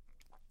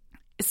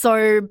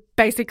 So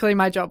basically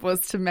my job was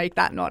to make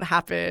that not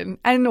happen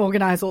and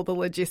organise all the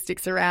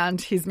logistics around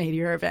his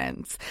media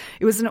events.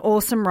 It was an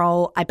awesome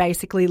role. I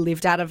basically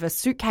lived out of a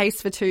suitcase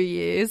for 2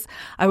 years.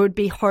 I would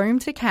be home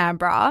to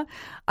Canberra.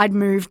 I'd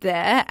moved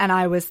there and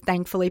I was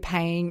thankfully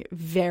paying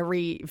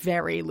very,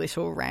 very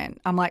little rent.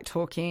 I'm like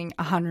talking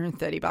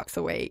 $130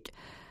 a week.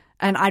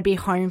 And I'd be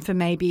home for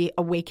maybe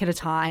a week at a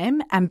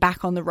time and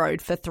back on the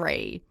road for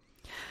 3.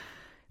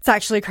 It's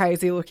actually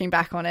crazy looking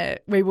back on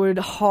it. We would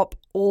hop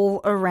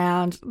all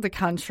around the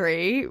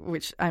country,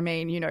 which, I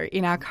mean,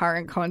 in our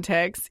current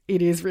context,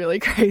 it is really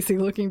crazy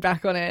looking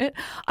back on it.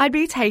 I'd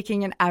be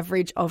taking an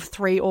average of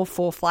 3 or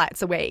 4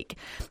 flights a week.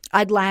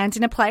 I'd land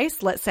in a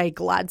place, let's say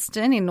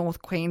Gladstone in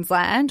North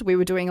Queensland. We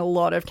were doing a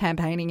lot of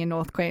campaigning in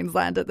North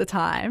Queensland at the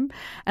time.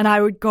 And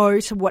I would go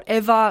to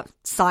whatever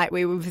site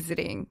we were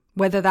visiting,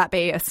 whether that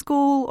be a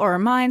school or a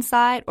mine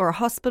site or a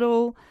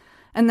hospital.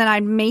 And then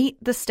I'd meet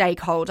the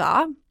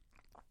stakeholder.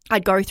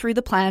 I'd go through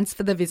the plans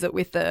for the visit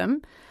with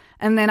them,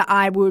 and then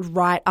I would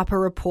write up a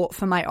report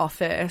for my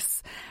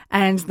office.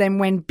 And then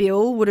when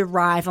Bill would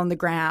arrive on the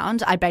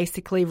ground, I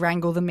basically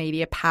wrangle the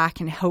media pack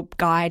and help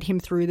guide him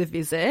through the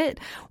visit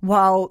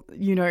while,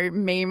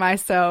 me,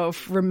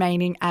 myself,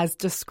 remaining as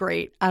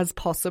discreet as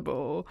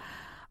possible.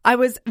 I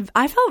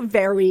felt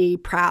very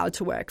proud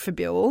to work for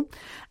Bill,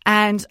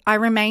 and I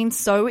remain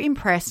so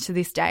impressed to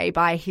this day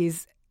by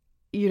his,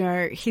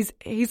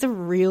 he's a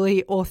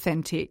really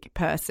authentic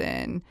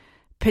person,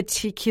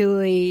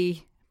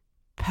 particularly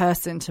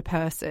person to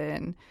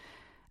person.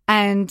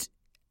 And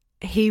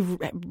he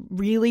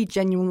really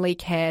genuinely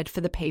cared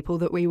for the people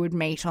that we would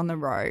meet on the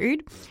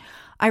road.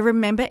 I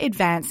remember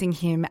advancing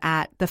him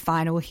at the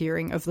final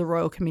hearing of the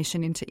Royal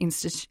Commission into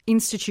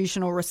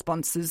Institutional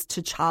Responses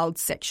to Child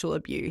Sexual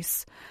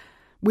Abuse,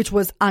 which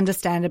was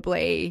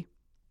understandably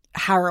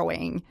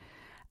harrowing,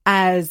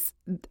 as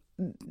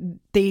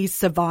these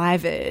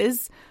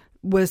survivors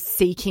were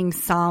seeking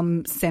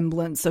some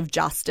semblance of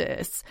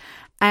justice.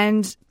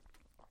 And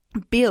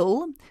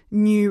Bill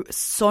knew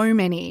so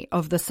many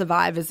of the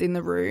survivors in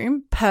the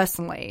room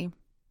personally,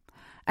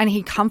 and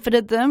he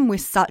comforted them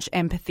with such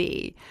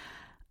empathy.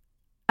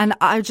 And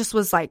I just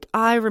was like,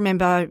 I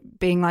remember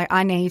being like,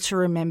 I need to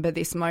remember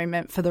this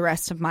moment for the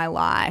rest of my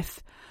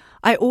life.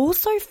 I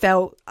also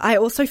feel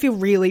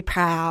really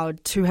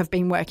proud to have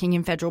been working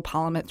in federal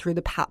parliament through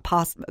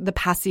the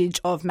passage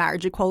of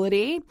marriage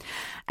equality.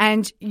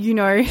 And,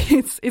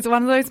 it's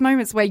one of those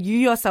moments where you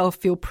yourself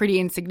feel pretty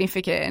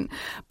insignificant,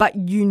 but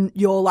you're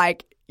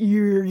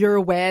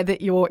aware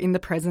that you're in the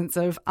presence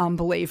of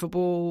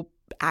unbelievable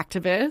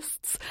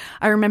activists.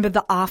 I remember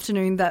the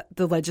afternoon that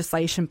the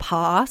legislation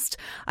passed,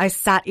 I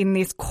sat in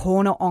this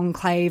corner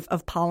enclave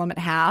of Parliament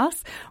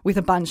House with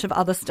a bunch of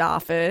other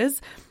staffers,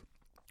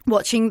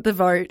 watching the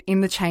vote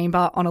in the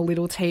chamber on a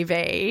little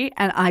TV,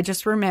 and I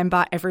just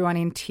remember everyone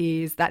in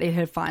tears that it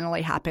had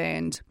finally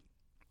happened.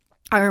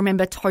 I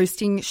remember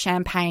toasting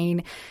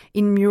champagne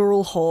in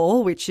Mural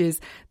Hall, which is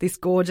this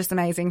gorgeous,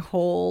 amazing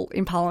hall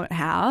in Parliament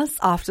House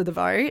after the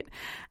vote,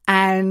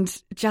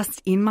 and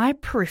just in my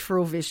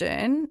peripheral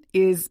vision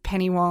is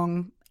Penny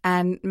Wong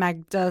and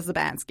Magda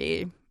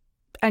Szubanski.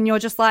 And you're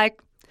just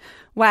like,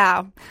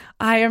 wow,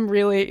 I am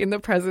really in the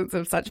presence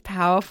of such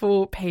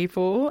powerful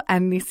people,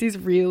 and this is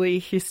really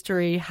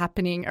history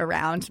happening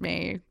around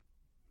me.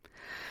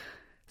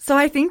 So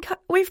I think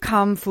we've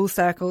come full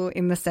circle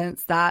in the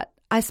sense that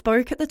I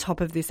spoke at the top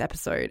of this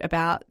episode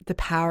about the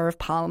power of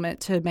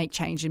Parliament to make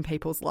change in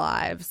people's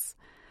lives,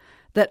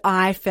 that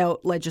I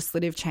felt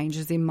legislative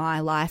changes in my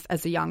life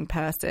as a young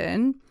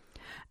person,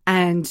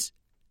 and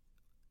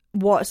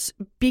what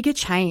bigger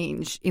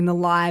change in the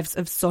lives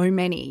of so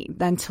many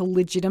than to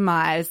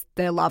legitimise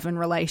their love and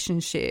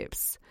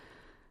relationships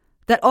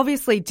that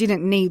obviously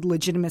didn't need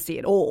legitimacy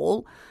at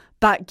all.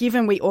 But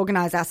given we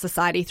organise our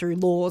society through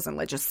laws and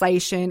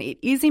legislation, it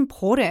is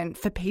important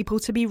for people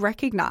to be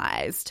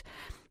recognised,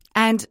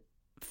 and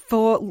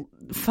for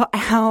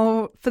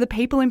the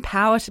people in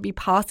power to be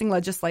passing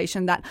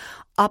legislation that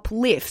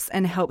uplifts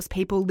and helps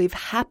people live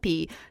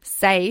happy,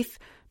 safe,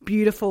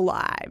 beautiful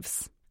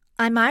lives.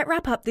 I might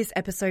wrap up this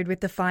episode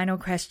with the final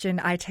question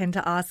I tend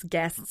to ask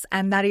guests,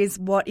 and that is,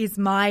 what is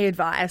my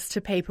advice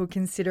to people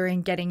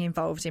considering getting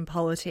involved in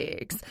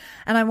politics?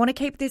 And I want to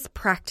keep this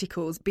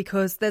practical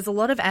because there's a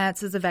lot of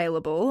answers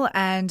available,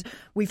 and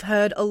we've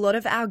heard a lot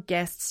of our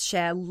guests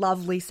share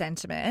lovely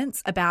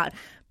sentiments about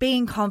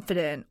being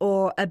confident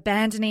or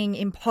abandoning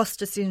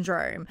imposter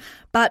syndrome.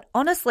 But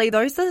honestly,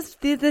 those are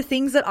the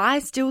things that I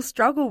still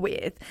struggle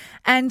with.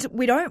 And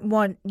we don't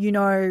want,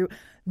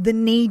 the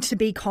need to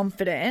be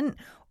confident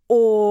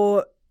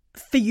or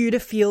for you to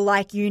feel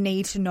like you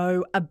need to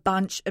know a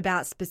bunch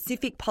about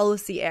specific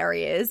policy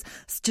areas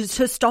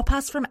to stop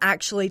us from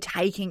actually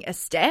taking a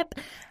step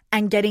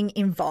and getting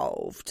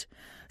involved.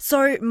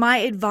 So my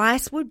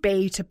advice would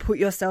be to put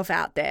yourself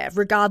out there,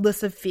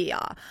 regardless of fear.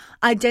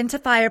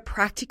 Identify a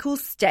practical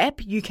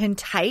step you can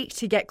take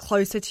to get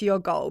closer to your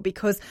goal,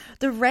 because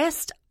the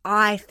rest,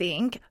 I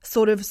think,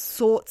 sort of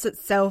sorts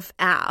itself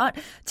out,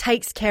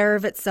 takes care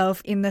of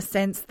itself, in the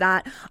sense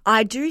that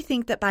I do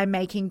think that by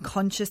making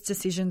conscious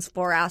decisions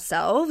for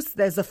ourselves,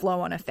 there's a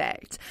flow-on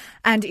effect.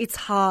 And it's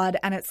hard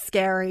and it's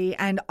scary,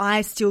 and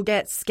I still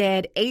get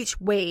scared each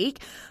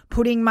week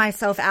putting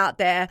myself out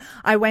there.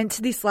 I went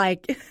to this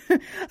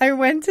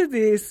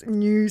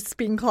new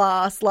spin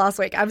class last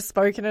week. I've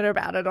spoken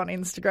about it on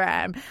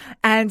Instagram,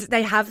 and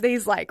they have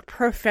these like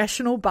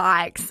professional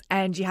bikes,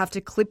 and you have to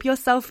clip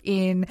yourself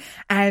in,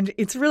 and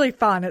it's really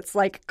fun. It's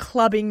like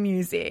clubbing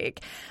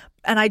music.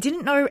 And I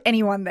didn't know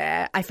anyone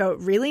there. I felt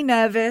really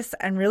nervous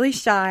and really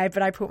shy,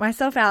 but I put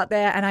myself out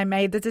there and I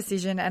made the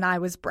decision, and I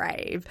was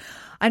brave.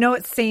 I know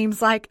it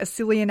seems like a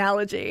silly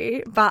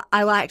analogy, but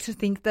I like to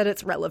think that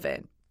it's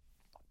relevant.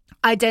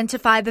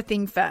 Identify the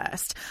thing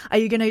first. Are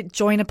you going to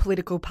join a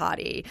political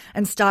party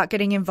and start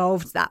getting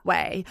involved that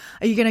way?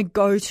 Are you going to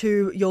go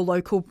to your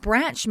local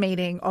branch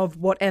meeting of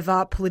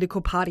whatever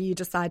political party you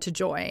decide to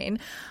join?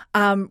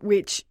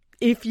 Which,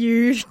 if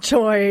you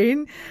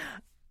join,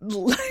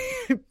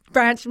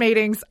 branch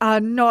meetings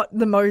are not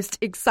the most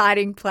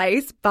exciting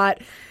place,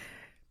 but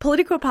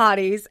political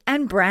parties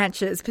and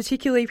branches,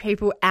 particularly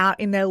people out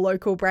in their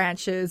local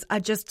branches,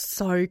 are just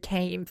so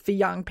keen for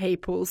young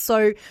people.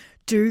 So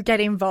do get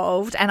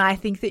involved, and I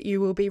think that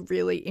you will be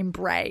really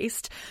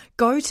embraced.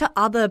 Go to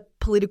other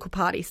political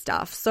party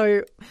stuff.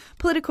 So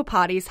political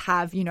parties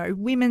have,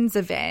 women's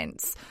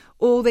events,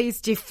 all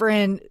these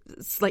different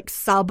like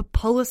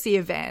sub-policy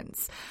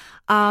events.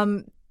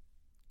 The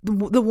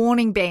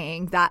warning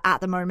being that at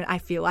the moment I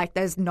feel like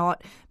there's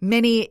not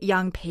many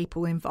young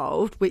people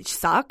involved, which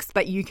sucks,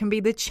 but you can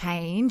be the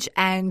change.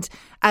 And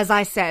as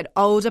I said,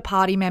 older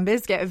party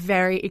members get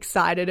very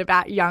excited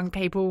about young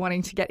people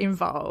wanting to get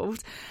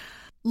involved.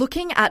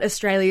 Looking at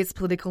Australia's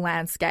political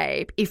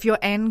landscape, if your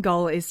end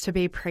goal is to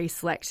be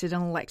pre-selected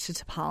and elected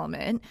to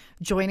Parliament,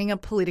 joining a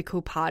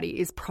political party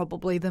is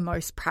probably the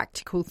most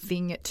practical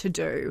thing to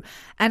do.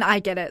 And I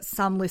get it.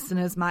 Some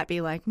listeners might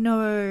be like,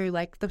 no,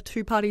 like the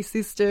two-party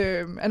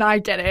system. And I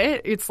get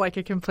it. It's like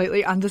a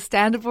completely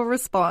understandable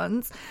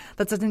response.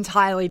 That's an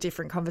entirely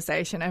different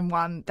conversation, and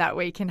one that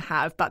we can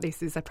have. But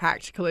this is a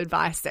practical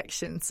advice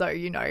section. So,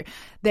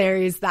 there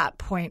is that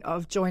point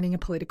of joining a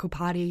political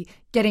party,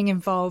 getting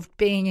involved,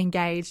 being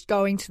engaged,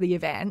 going to the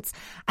events,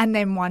 and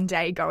then one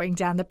day going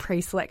down the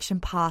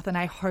pre-selection path. And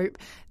I hope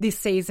this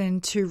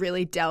season to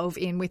really delve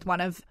in with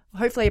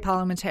hopefully a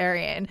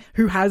parliamentarian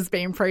who has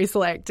been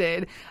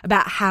pre-selected,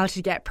 about how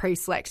to get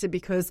pre-selected,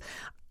 because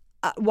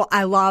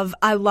I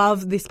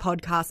love this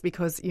podcast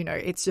because,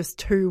 it's just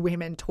two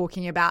women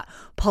talking about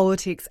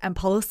politics and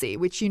policy,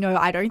 which,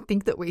 I don't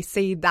think that we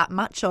see that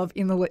much of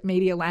in the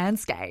media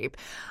landscape.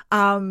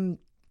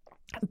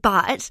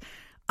 But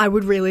I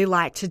would really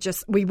like to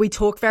we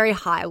talk very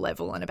high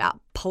level and about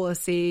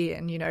policy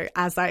and,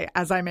 as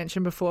I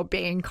mentioned before,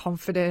 being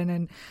confident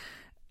and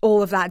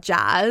all of that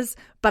jazz.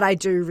 But I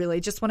do really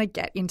just want to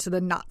get into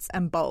the nuts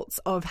and bolts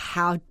of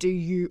how do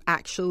you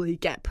actually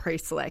get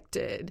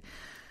pre-selected.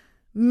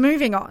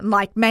 Moving on,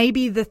 like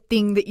maybe the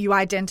thing that you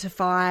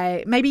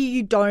identify, maybe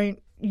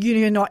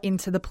you're not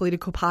into the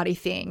political party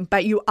thing,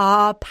 but you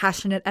are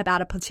passionate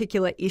about a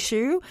particular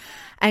issue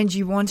and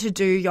you want to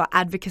do your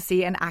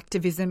advocacy and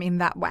activism in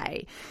that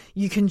way.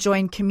 You can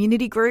join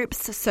community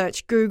groups,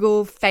 search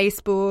Google,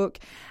 Facebook,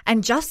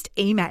 and just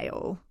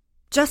email.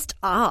 Just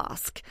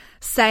ask.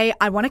 Say,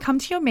 I want to come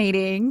to your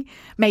meeting.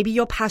 Maybe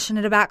you're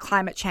passionate about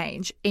climate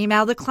change.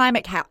 Email the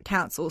Climate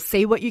Council.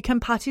 See what you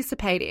can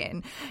participate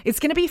in. It's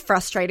going to be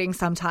frustrating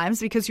sometimes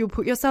because you'll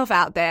put yourself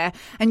out there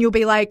and you'll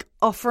be like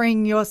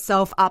offering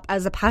yourself up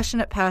as a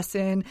passionate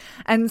person.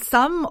 And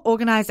some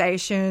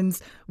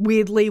organizations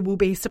weirdly will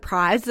be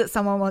surprised that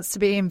someone wants to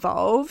be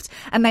involved,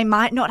 and they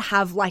might not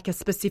have like a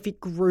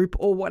specific group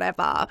or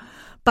whatever.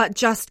 But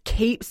just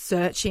keep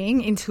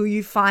searching until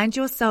you find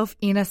yourself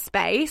in a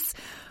space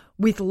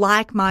with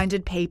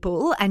like-minded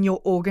people and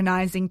you're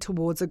organising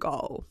towards a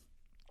goal.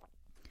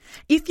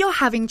 If you're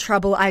having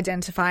trouble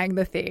identifying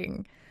the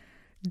thing,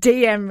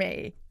 DM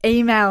me,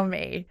 email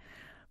me.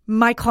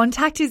 My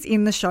contact is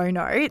in the show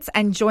notes,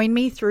 and join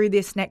me through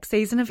this next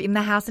season of In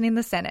the House and in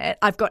the Senate.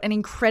 I've got an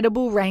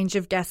incredible range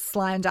of guests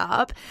lined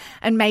up,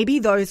 and maybe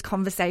those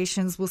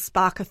conversations will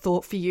spark a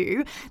thought for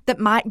you that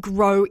might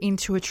grow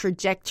into a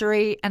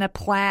trajectory and a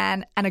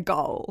plan and a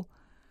goal.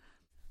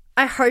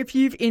 I hope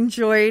you've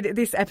enjoyed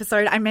this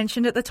episode. I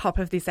mentioned at the top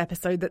of this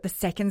episode that the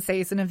second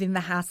season of In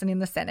the House and in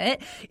the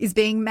Senate is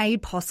being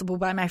made possible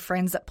by my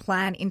friends at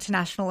Plan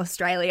International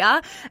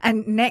Australia.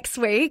 And next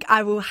week,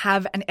 I will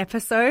have an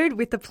episode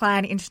with the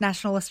Plan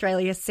International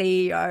Australia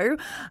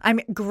CEO. I'm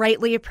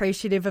greatly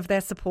appreciative of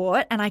their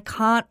support, and I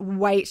can't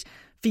wait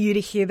for you to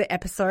hear the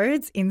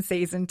episodes in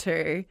season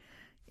 2.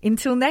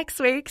 Until next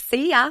week,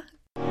 see ya.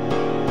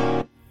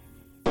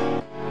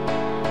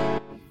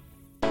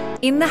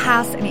 In the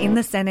House and in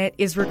the Senate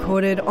is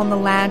recorded on the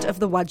land of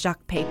the Whadjuk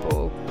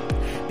people.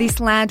 this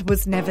land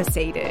was never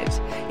ceded.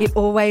 It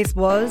always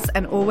was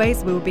and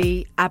always will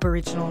be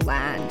Aboriginal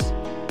land.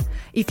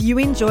 If you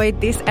enjoyed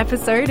this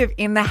episode of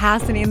In the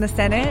House and in the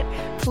Senate,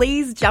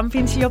 please jump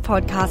into your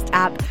podcast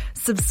app,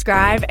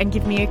 subscribe and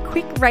give me a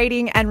quick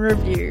rating and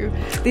review.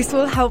 This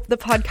will help the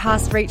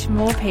podcast reach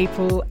more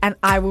people and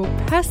I will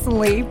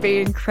personally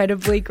be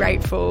incredibly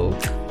grateful.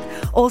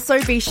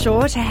 Also, be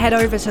sure to head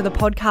over to the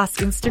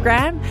podcast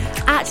Instagram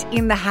at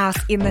In the House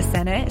in the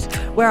Senate,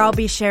 where I'll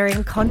be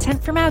sharing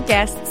content from our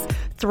guests,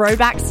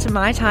 throwbacks to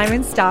my time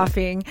in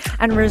staffing,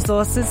 and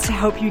resources to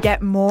help you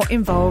get more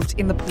involved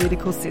in the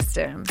political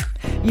system.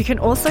 You can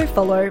also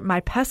follow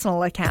my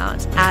personal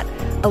account at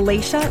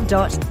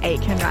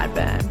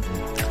alicia.aikenradburn.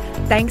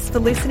 Thanks for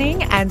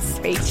listening and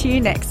speak to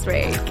you next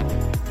week.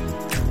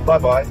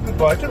 Bye-bye.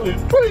 Goodbye to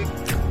Luke. Bye.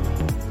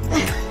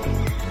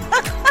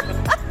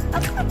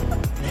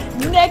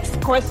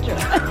 Next question.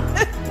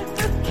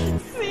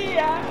 See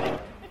ya.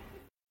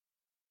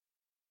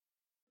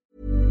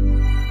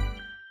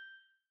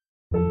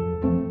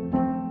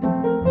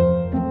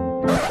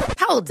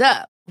 Hold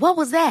up. What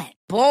was that?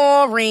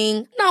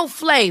 Boring. No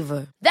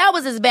flavor. That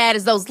was as bad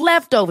as those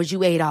leftovers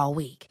you ate all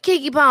week.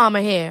 Keke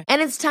Palmer here.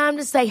 And it's time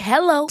to say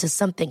hello to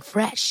something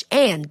fresh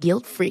and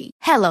guilt-free.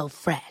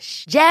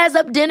 HelloFresh. Jazz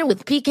up dinner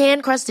with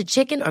pecan-crusted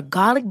chicken or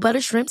garlic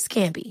butter shrimp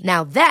scampi.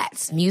 Now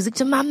that's music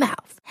to my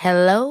mouth.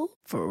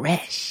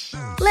 HelloFresh.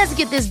 Let's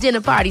get this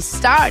dinner party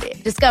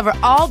started. Discover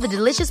all the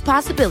delicious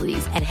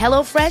possibilities at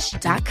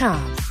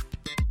HelloFresh.com.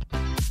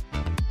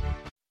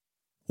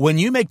 When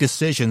you make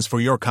decisions for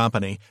your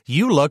company,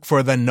 you look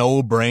for the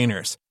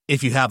no-brainers.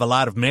 If you have a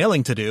lot of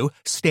mailing to do,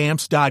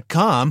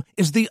 Stamps.com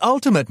is the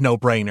ultimate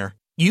no-brainer.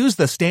 Use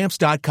the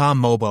Stamps.com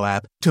mobile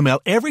app to mail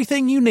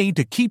everything you need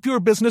to keep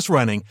your business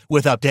running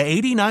with up to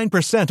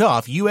 89%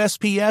 off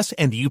USPS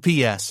and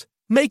UPS.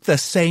 Make the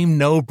same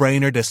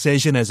no-brainer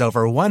decision as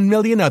over 1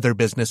 million other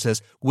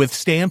businesses with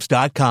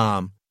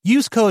Stamps.com.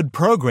 Use code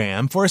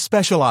PROGRAM for a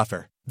special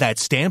offer.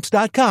 That's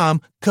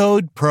Stamps.com,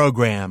 code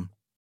PROGRAM.